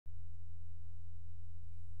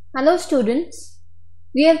Hello students,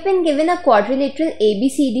 we have been given a quadrilateral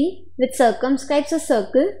ABCD which circumscribes a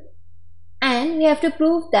circle and we have to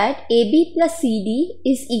prove that AB plus CD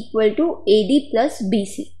is equal to AD plus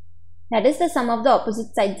BC. That is, the sum of the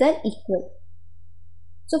opposite sides are equal.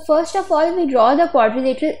 So first of all, we draw the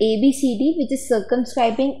quadrilateral ABCD which is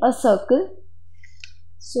circumscribing a circle.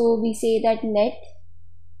 So we say that let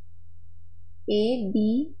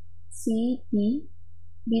ABCD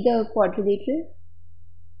be the quadrilateral.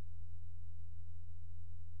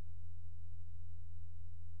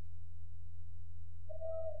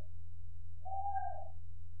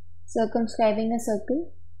 Circumscribing a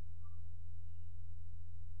circle.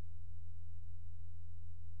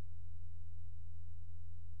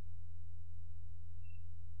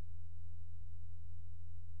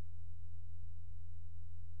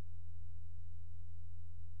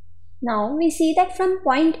 Now we see that from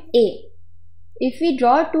point A, if we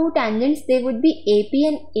draw two tangents, they would be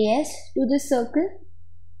AP and AS to this circle.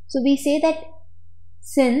 So we say that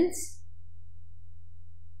since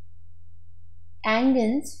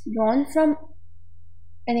tangents drawn from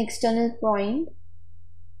an external point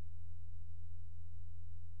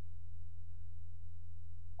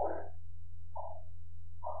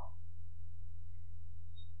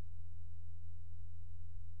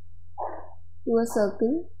to a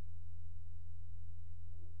circle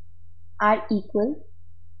are equal,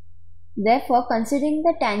 therefore considering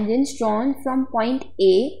the tangents drawn from point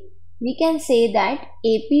A, we can say that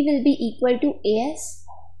AP will be equal to AS.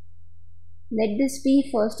 Let this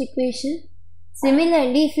be first equation.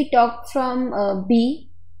 Similarly, if we talk from B,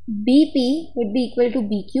 BP would be equal to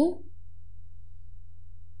BQ.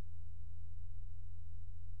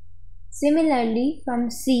 Similarly,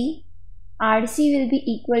 from C, RC will be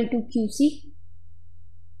equal to QC.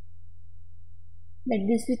 Let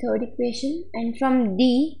this be third equation. And from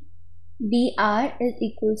D, DR is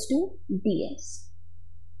equals to DS.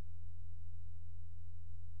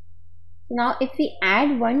 Now if we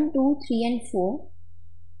add 1, 2, 3 and 4,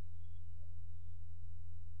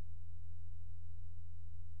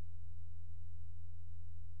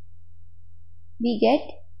 we get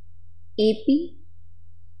AP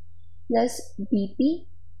plus BP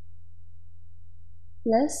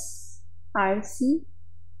plus RC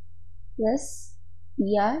plus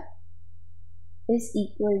DR is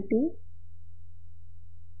equal to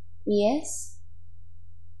AS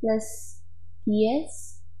plus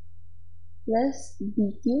DS plus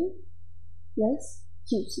BQ plus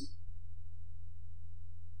QC.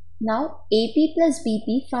 Now AP plus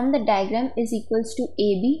BP from the diagram is equals to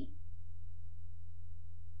AB.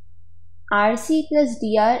 RC plus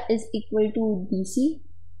DR is equal to DC.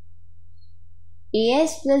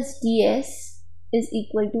 AS plus DS is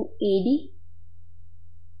equal to AD.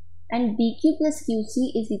 And BQ plus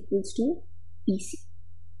QC is equals to BC.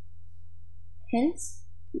 Hence,